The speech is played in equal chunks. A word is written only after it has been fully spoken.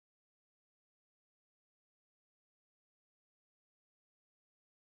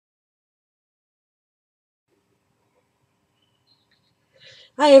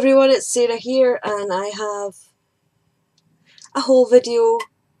Hi everyone, it's Sarah here, and I have a whole video,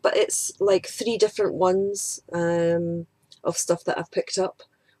 but it's like 3 different ones of stuff that I've picked up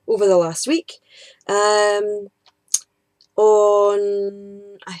over the last week. On,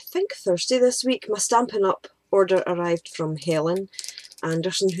 I think, Thursday this week, my Stampin' Up! Order arrived from Helen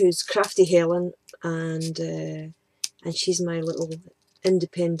Anderson, who's Crafty Helen, and she's my little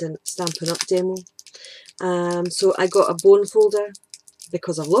independent Stampin' Up! Demo. So I got a bone folder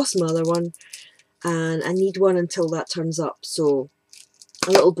because I've lost my other one, and I need one until that turns up, so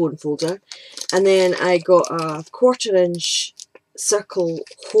a little bone folder. And then I got a 1/4" circle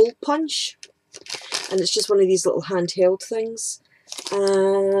hole punch, and it's just one of these little handheld things.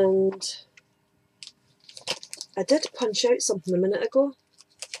 And I did punch out something a minute ago.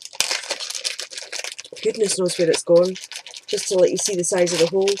 Goodness knows where it's gone, just to let you see the size of the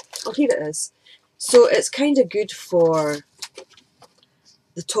hole. Oh, here it is. So it's kind of good for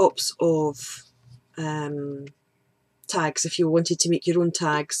the tops of tags if you wanted to make your own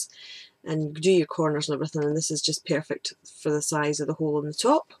tags and do your corners and everything, and this is just perfect for the size of the hole on the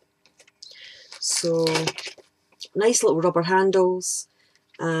top. So nice little rubber handles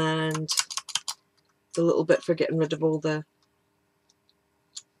and the little bit for getting rid of all the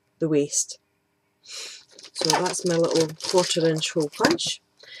waste. So that's my little 1/4" hole punch.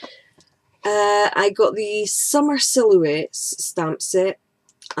 I got the Summer Silhouettes stamp set,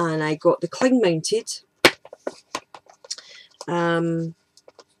 and I got the cling mounted.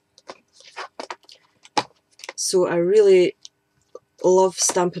 So I really love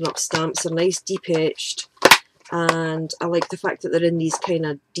Stampin' Up! Stamps. They're nice, deep etched, and I like the fact that they're in these kind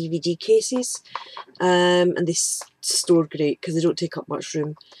of DVD cases, and they store great because they don't take up much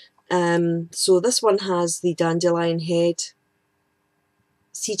room. So this one has the dandelion head,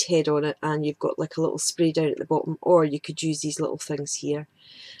 seed head on it, and you've got like a little spray down at the bottom, or you could use these little things here.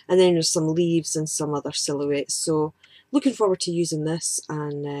 And then there's some leaves and some other silhouettes. So looking forward to using this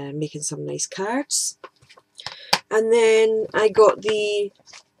and making some nice cards. And then I got the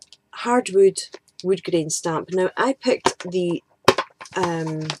hardwood wood grain stamp. Now I picked the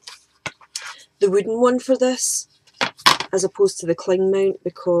wooden one for this as opposed to the cling mount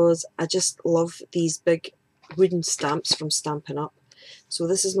because I just love these big wooden stamps from Stampin' Up! So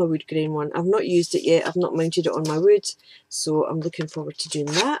this is my wood grain one. I've not used it yet, I've not mounted it on my wood, so I'm looking forward to doing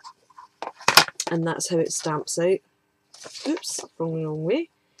that. And that's how it stamps out. Oops, wrong way.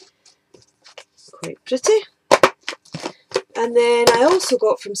 Quite pretty. And then I also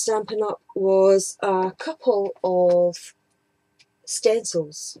got from Stampin' Up! Was a couple of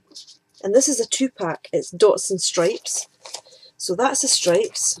stencils. And this is a 2-pack. It's dots and stripes. So that's the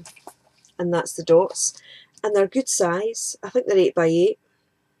stripes, and that's the dots. And they're good size. I think they're 8x8.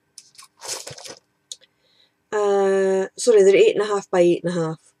 Sorry, they're 8.5 by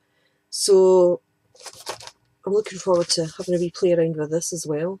 8.5. So I'm looking forward to having a wee play around with this as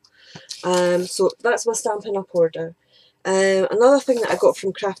well. So that's my Stampin' Up! Order. Another thing that I got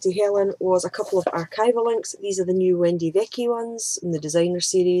from Crafty Helen was a couple of archival inks. These are the new Wendy Vecchi ones in the designer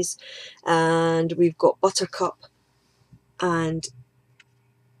series, and we've got Buttercup and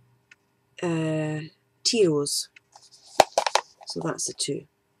Tea Rose. So that's the 2.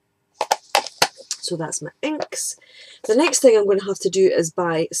 So that's my inks. The next thing I'm going to have to do is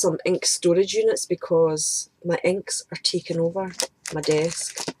buy some ink storage units because my inks are taking over my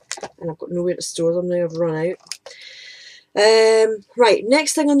desk and I've got nowhere to store them now. I've run out. Right,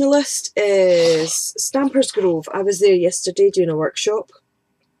 next thing on the list is Stampers Grove. I was there yesterday doing a workshop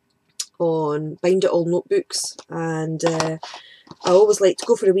on Bind It All notebooks, and I always like to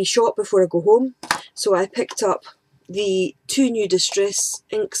go for a wee shop before I go home. So I picked up the 2 new distress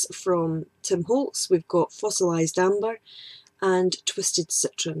inks from Tim Holtz. We've got Fossilized Amber and Twisted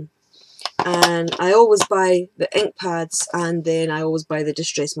Citron. And I always buy the ink pads, and then I always buy the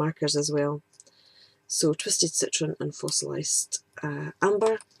distress markers as well. So Twisted Citron and Fossilized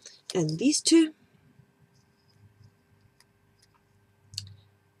Amber, and these 2.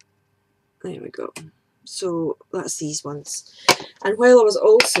 There we go. So that's these ones. And while I was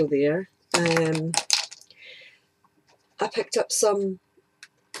also there, I picked up some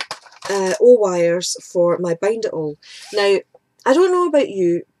O-wires for my Bind It All. Now, I don't know about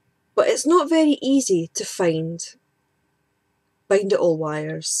you, but it's not very easy to find Bind It All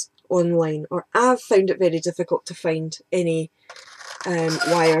wires online, or I've found it very difficult to find any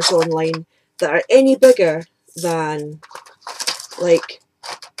wires online that are any bigger than, like,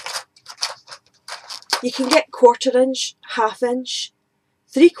 you can get 1/4 inch, 1/2 inch,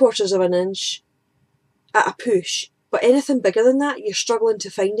 3/4 of an inch at a push, but anything bigger than that you're struggling to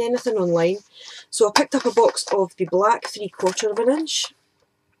find anything online. So I picked up a box of the black 3/4 of an inch,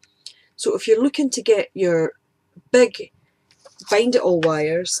 So if you're looking to get your big bind it all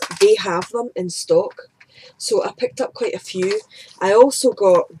wires, they have them in stock. So I picked up quite a few. I also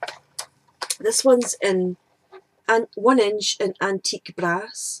got, this one's in 1 inch in antique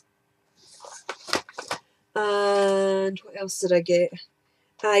brass. And what else did I get?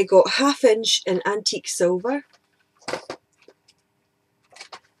 I got 1/2 inch in antique silver.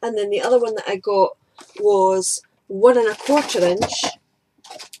 And then the other one that I got was 1 1/4 inch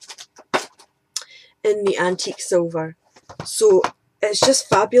in the antique silver. So it's just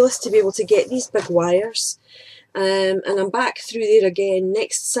fabulous to be able to get these big wires. And I'm back through there again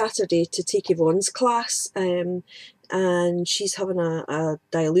next Saturday to take Yvonne's class, and she's having a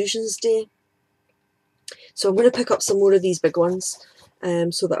Disillusions day. So I'm going to pick up some more of these big ones,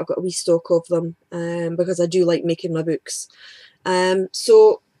 so that I've got a wee stock of them, because I do like making my books.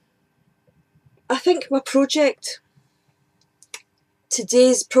 So I think my project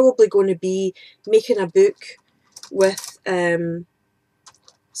today's probably going to be making a book with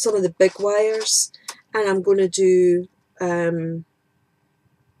some of the big wires, and I'm going to do an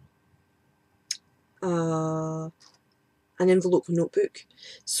envelope notebook.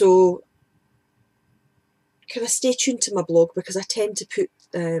 So kind of stay tuned to my blog, because I tend to put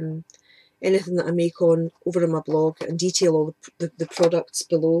anything that I make on over in my blog and detail all the products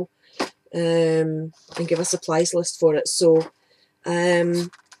below, and give a supplies list for it. So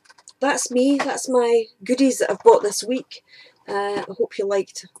that's me, that's my goodies that I've bought this week. I hope you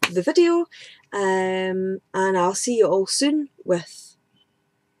liked the video, and I'll see you all soon with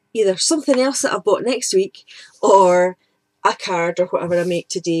either something else that I've bought next week, or a card or whatever I make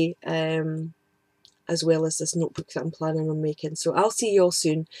today, as well as this notebook that I'm planning on making. So I'll see you all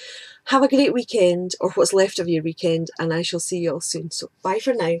soon. Have a great weekend, or what's left of your weekend, and I shall see you all soon. So bye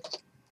for now.